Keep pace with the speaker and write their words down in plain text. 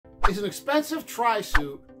Is an expensive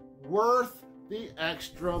trisuit worth the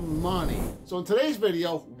extra money? So in today's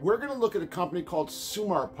video, we're going to look at a company called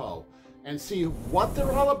Sumarpo and see what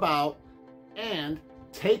they're all about and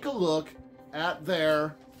take a look at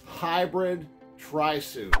their hybrid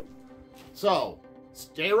trisuit. So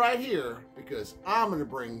stay right here because I'm going to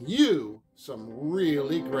bring you some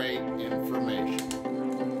really great information. So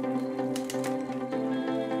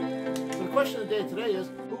the question of the day today is,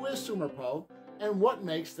 who is Sumarpo and what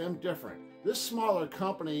makes them different? This smaller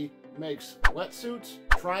company makes wetsuits,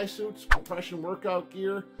 trisuits, compression workout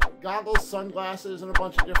gear, goggles, sunglasses, and a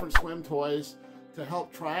bunch of different swim toys to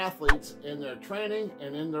help triathletes in their training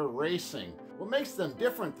and in their racing. What makes them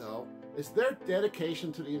different though is their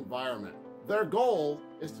dedication to the environment. Their goal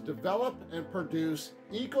is to develop and produce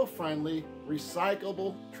eco-friendly,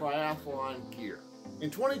 recyclable triathlon gear. In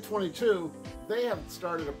 2022, they have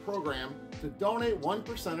started a program to donate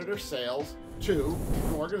 1% of their sales to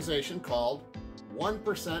an organization called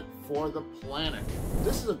 1% for the Planet.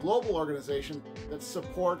 This is a global organization that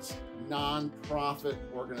supports non-profit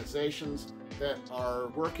organizations that are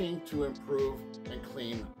working to improve and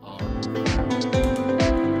clean our earth.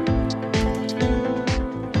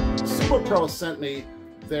 Sumarpo sent me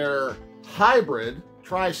their hybrid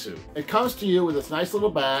trisuit. It comes to you with this nice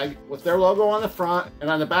little bag with their logo on the front, and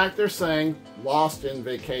on the back they're saying, "Lost in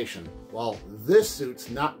vacation." Well, this suit's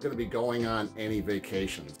not going to be going on any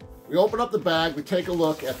vacation. We open up the bag, we take a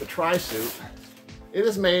look at the trisuit. It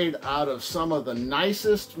is made out of some of the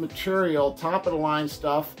nicest material, top of the line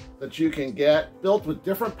stuff that you can get, built with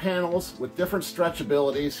different panels, with different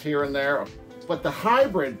stretchabilities here and there. But the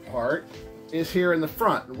hybrid part is here in the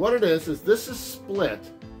front. And what it is this is split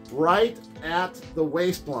right at the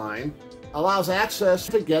waistline, allows access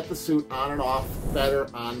to get the suit on and off better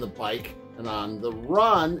on the bike and on the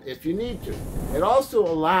run if you need to. It also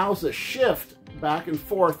allows a shift back and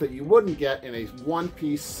forth that you wouldn't get in a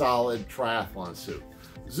one-piece solid triathlon suit.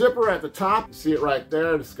 Zipper at the top, you see it right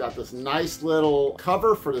there. It's got this nice little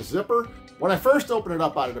cover for the zipper. When I first opened it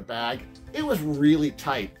up out of the bag, it was really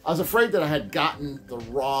tight. I was afraid that I had gotten the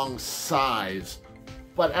wrong size.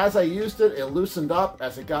 But as I used it, it loosened up.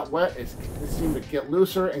 As it got wet, it seemed to get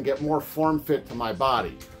looser and get more form fit to my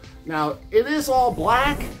body. Now, it is all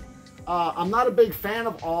black. I'm not a big fan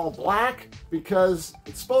of all black because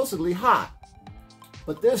it's supposedly hot.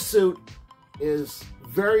 But this suit is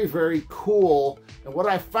very, very cool. And what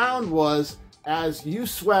I found was, as you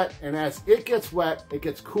sweat and as it gets wet, it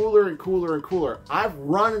gets cooler and cooler and cooler. I've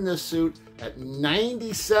run in this suit at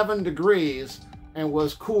 97 degrees and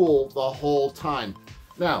was cool the whole time.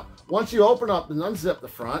 Now, once you open up and unzip the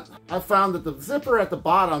front, I found that the zipper at the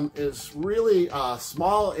bottom is really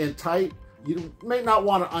small and tight. You may not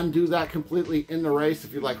want to undo that completely in the race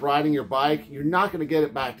if you like riding your bike. You're not going to get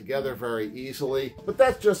it back together very easily, but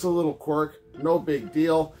that's just a little quirk, no big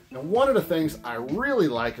deal. And one of the things I really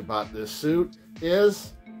like about this suit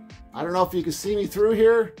is, I don't know if you can see me through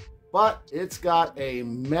here, but it's got a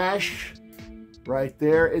mesh right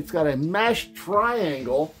there. It's got a mesh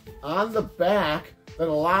triangle on the back that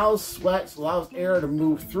allows sweat, allows air to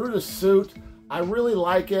move through the suit. I really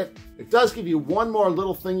like it. It does give you one more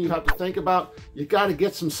little thing you have to think about. You got to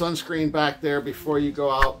get some sunscreen back there before you go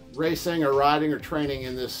out racing or riding or training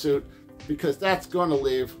in this suit, because that's going to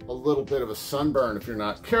leave a little bit of a sunburn if you're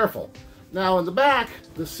not careful. Now in the back,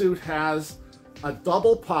 the suit has a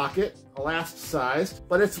double pocket, elasticized,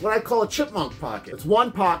 but it's what I call a chipmunk pocket. It's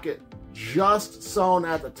one pocket just sewn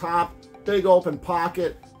at the top, big open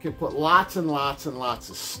pocket. You can put lots and lots and lots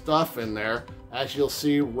of stuff in there, as you'll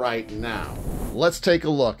see right now. Let's take a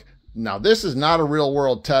look. Now this is not a real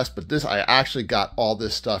world test, but I actually got all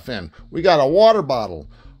this stuff in. We got a water bottle.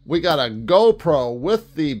 We got a GoPro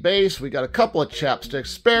with the base. We got a couple of chapsticks,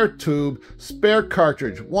 spare tube, spare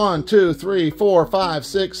cartridge. 1, 2, 3, 4, 5,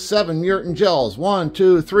 6, 7 Murton gels. 1,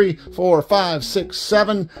 2, 3, 4, 5, 6,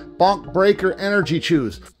 7 Bonk Breaker energy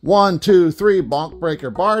chews. 1, 2, 3 Bonk Breaker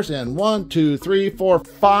bars, and 1, 2, 3, 4,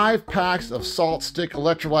 5 packs of salt stick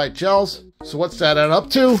electrolyte gels. So what's that add up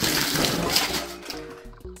to?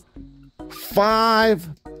 5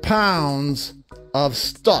 pounds of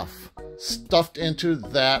stuff stuffed into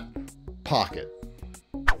that pocket.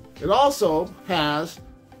 It also has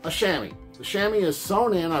a chamois. The chamois is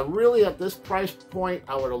sewn in. I really, at this price point,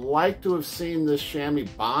 I would have liked to have seen this chamois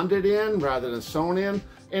bonded in rather than sewn in,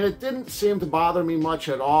 and it didn't seem to bother me much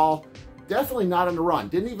at all. Definitely not in the run.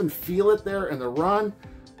 Didn't even feel it there in the run.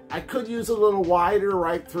 I could use a little wider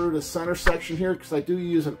right through the center section here because I do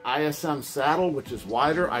use an ISM saddle, which is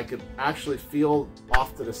wider. I could actually feel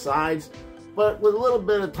off to the sides. But with a little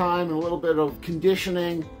bit of time and a little bit of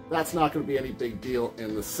conditioning, that's not going to be any big deal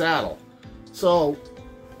in the saddle. So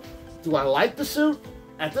Do I like the suit?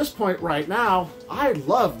 At this point right now, I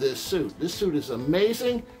love this suit. This suit is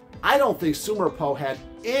amazing. I don't think Sumarpo had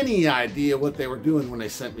any idea what they were doing when they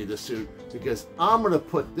sent me the suit, because I'm gonna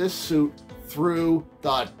put this suit through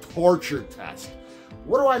the torture test.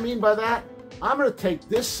 What do I mean by that? I'm gonna take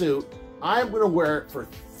this suit, I'm gonna wear it for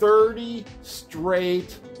 30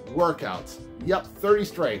 straight workouts. Yep, 30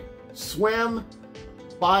 straight. Swim,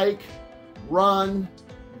 bike, run,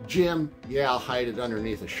 gym. Yeah, I'll hide it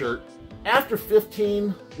underneath a shirt. After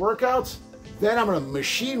 15 workouts, then I'm gonna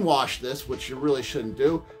machine wash this, which you really shouldn't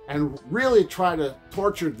do, and really try to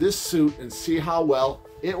torture this suit and see how well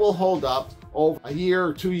it will hold up over a year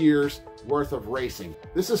or 2 years worth of racing.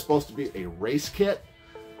 This is supposed to be a race kit,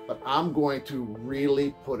 but I'm going to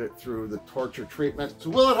really put it through the torture treatment.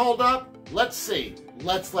 So will it hold up? Let's see.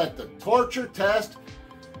 Let's let the torture test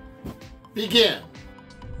begin.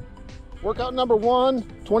 Workout number 1,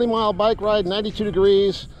 20-mile bike ride, 92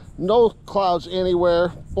 degrees, no clouds anywhere,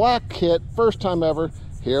 black kit, first time ever.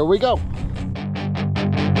 Here we go.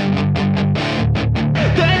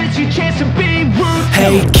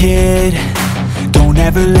 Hey kid, don't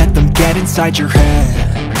ever let them get inside your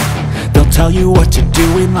head. They'll tell you what to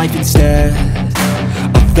do in life instead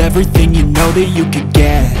of everything you know that you could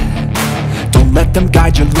get. Don't let them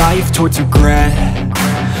guide your life towards regret.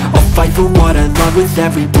 I'll fight for what I love with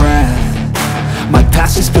every breath. My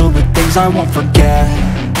past is filled with things I won't forget.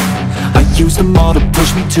 I use them all to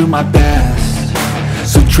push me to my best.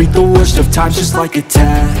 So treat the worst of times just like a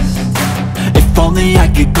test. If only I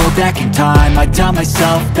could go back in time, I'd tell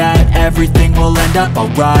myself that everything will end up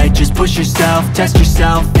alright. Just push yourself, test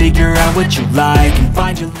yourself, figure out what you like, and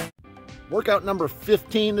find your... Workout number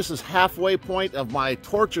 15. This is halfway point of my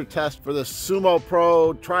torture test for the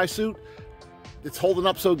SUMARPO Trisuit. It's holding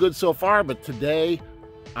up so good so far, but today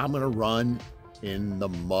I'm gonna run in the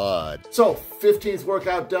mud. So 15th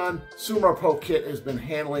workout done. Sumarpo kit has been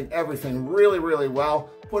handling everything really, really well,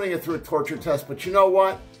 putting it through a torture test, but you know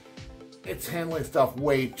what? It's handling stuff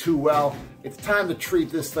way too well. It's time to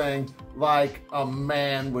treat this thing like a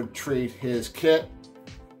man would treat his kit.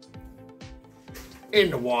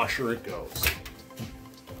 In the washer it goes.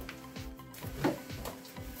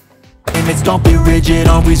 Don't be rigid,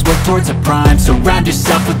 always work towards a prime. Surround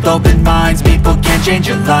yourself with open minds. People can change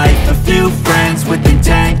your life. A few friends with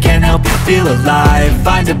intent can help you feel alive.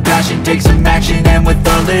 Find a passion, take some action, and with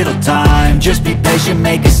a little time, just be patient,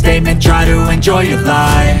 make a statement, try to enjoy your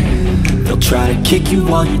life. They'll try to kick you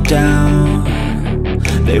while you're down.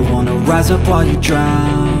 They wanna rise up while you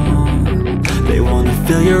drown. They wanna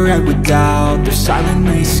fill your head with doubt. They're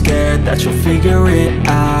silently scared that you'll figure it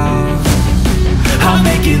out. I'll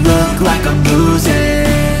make it look like I'm losing,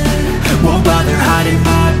 won't bother hiding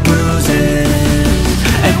my bruises.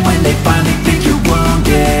 And when they finally think you're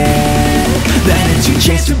wounded, then it's your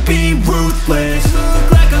chance to be ruthless.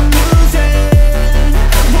 Look like I'm losing,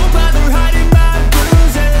 won't bother hiding my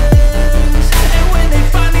bruises. And when they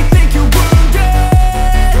finally think you're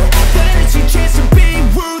wounded, then it's your chance to be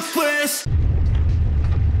ruthless.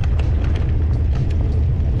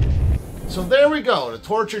 So there we go. The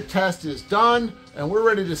torture test is done, and we're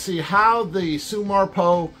ready to see how the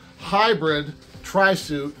Sumarpo Hybrid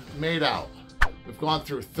Trisuit made out. We've gone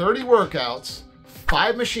through 30 workouts,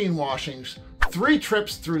 5 machine washings, 3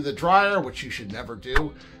 trips through the dryer, which you should never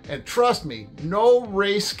do. And trust me, no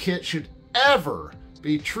race kit should ever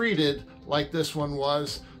be treated like this one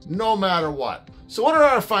was, no matter what. So what are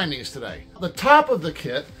our findings today? The top of the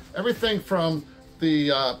kit, everything from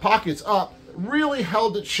the pockets up, really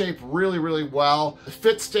held its shape really, really well. The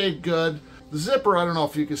fit stayed good. The zipper, I don't know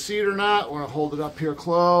if you can see it or not. I want to hold it up here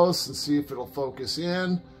close and see if it'll focus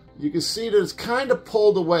in. You can see that it's kind of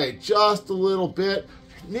pulled away just a little bit.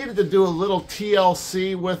 Needed to do a little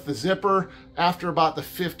TLC with the zipper after about the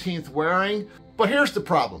 15th wearing. But here's the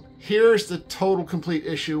problem. Here's the total complete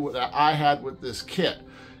issue that I had with this kit.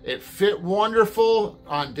 It fit wonderful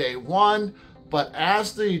on day 1, but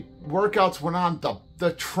as the workouts went on,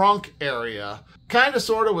 the trunk area kind of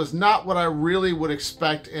sort of was not what I really would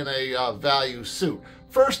expect in a value suit.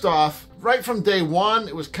 First off, right from day 1,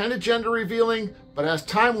 it was kind of gender revealing, but as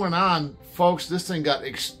time went on, folks, this thing got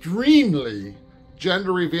extremely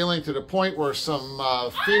gender revealing to the point where some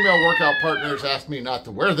female workout partners asked me not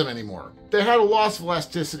to wear them anymore. They had a loss of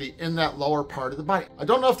elasticity in that lower part of the bike. I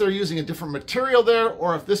don't know if they're using a different material there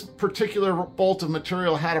or if this particular bolt of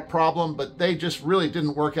material had a problem, but they just really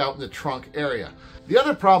didn't work out in the trunk area. The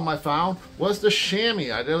other problem I found was the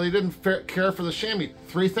chamois. I really didn't care for the chamois.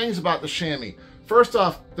 3 things about the chamois. First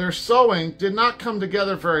off, their sewing did not come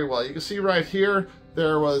together very well. You can see right here,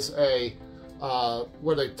 there was a,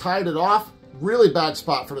 where they tied it off, really bad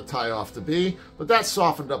spot for the tie off to be, but that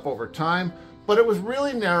softened up over time. But it was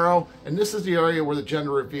really narrow, and this is the area where the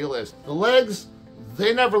gender reveal is. The legs,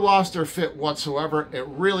 they never lost their fit whatsoever. It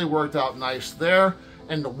really worked out nice there.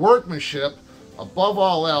 And the workmanship, above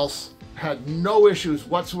all else, had no issues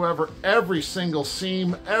whatsoever. Every single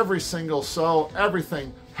seam, every single sew,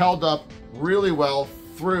 everything held up really well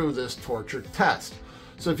through this tortured test.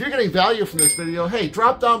 So if you're getting value from this video, hey,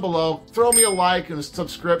 drop down below, throw me a like and a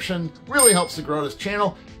subscription. Really helps to grow this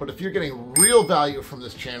channel. But if you're getting real value from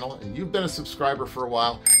this channel and you've been a subscriber for a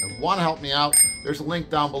while and want to help me out, there's a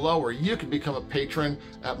link down below where you can become a patron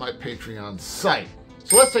at my Patreon site.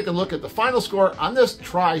 So let's take a look at the final score on this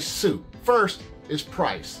tri-suit. First is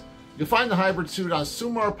price. You'll find the hybrid suit on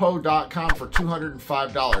sumarpo.com for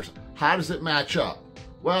 $205. How does it match up?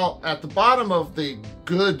 Well, at the bottom of the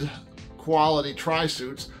good quality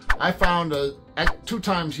tri-suits, I found a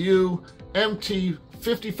 2XU MT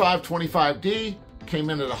 5525D, came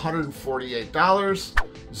in at $148.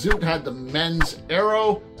 Zoot had the men's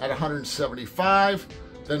Aero at $175.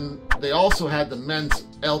 Then they also had the men's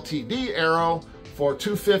LTD Aero for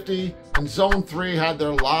 $250, and Zone 3 had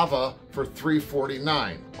their Lava for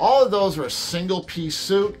 $349. All of those are a single piece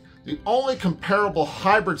suit. The only comparable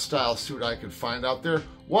hybrid style suit I could find out there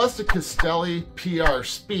was the Castelli PR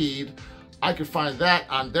Speed. I could find that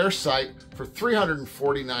on their site for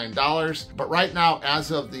 $349, but right now,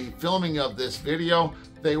 as of the filming of this video,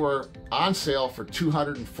 they were on sale for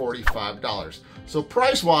 $245. So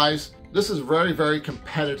price-wise, this is very, very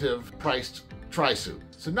competitive priced tri-suit.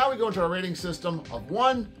 So now we go into our rating system of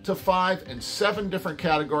 1 to 5 in 7 different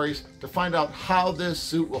categories to find out how this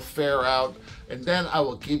suit will fare out, and then I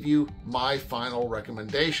will give you my final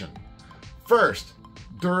recommendation. First,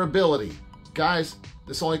 durability. Guys,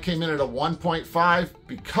 this only came in at a 1.5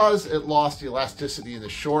 because it lost the elasticity in the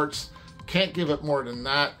shorts. Can't give it more than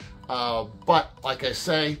that. But like I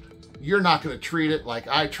say, you're not going to treat it like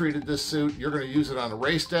I treated this suit. You're going to use it on a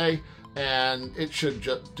race day, and it should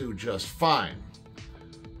do just fine.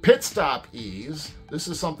 Pit stop ease. This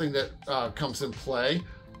is something that comes in play.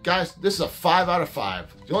 Guys, this is a 5 out of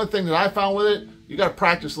 5. The only thing that I found with it, you got to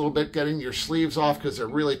practice a little bit getting your sleeves off because they're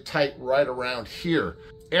really tight right around here.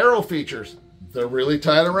 Aero features, they're really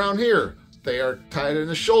tight around here. They are tight in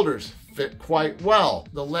the shoulders, fit quite well.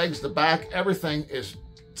 The legs, the back, everything is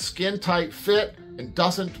skin tight fit and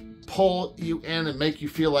doesn't pull you in and make you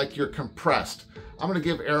feel like you're compressed. I'm going to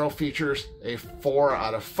give Aero features a 4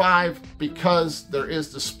 out of 5 because there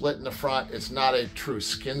is the split in the front. It's not a true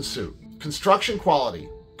skin suit. Construction quality.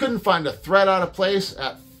 Couldn't find a thread out of place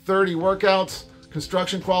at 30 workouts.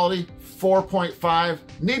 Construction quality, 4.5.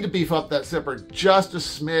 Need to beef up that zipper just a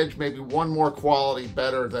smidge, maybe one more quality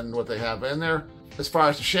better than what they have in there. As far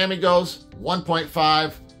as the chamois goes,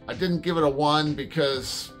 1.5. I didn't give it a 1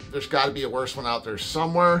 because there's got to be a worse one out there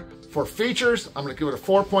somewhere. For features, I'm going to give it a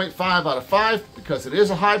 4.5 out of 5 because it is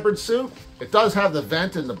a hybrid suit. It does have the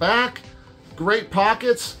vent in the back, great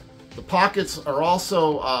pockets. The pockets are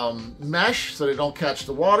also mesh so they don't catch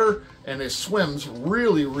the water, and it swims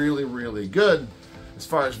really, really, really good. As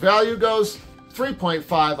far as value goes,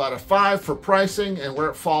 3.5 out of 5 for pricing and where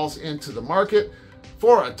it falls into the market,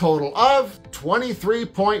 for a total of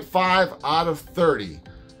 23.5 out of 30.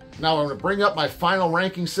 Now I'm going to bring up my final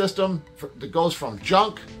ranking system that goes from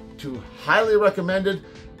junk to highly recommended,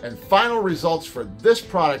 and final results for this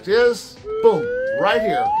product is, boom, right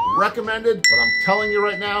here, recommended. But I'm telling you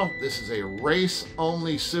right now, this is a race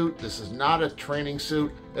only suit. This is not a training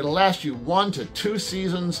suit. It'll last you 1 to 2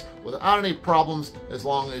 seasons without any problems as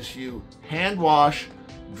long as you hand wash,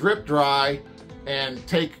 drip dry, and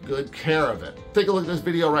take good care of it. Take a look at this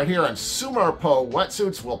video right here on Sumarpo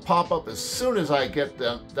Wetsuits. Will pop up as soon as I get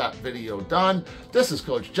that video done. This is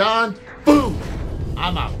Coach John. Boom!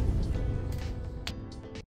 I'm out.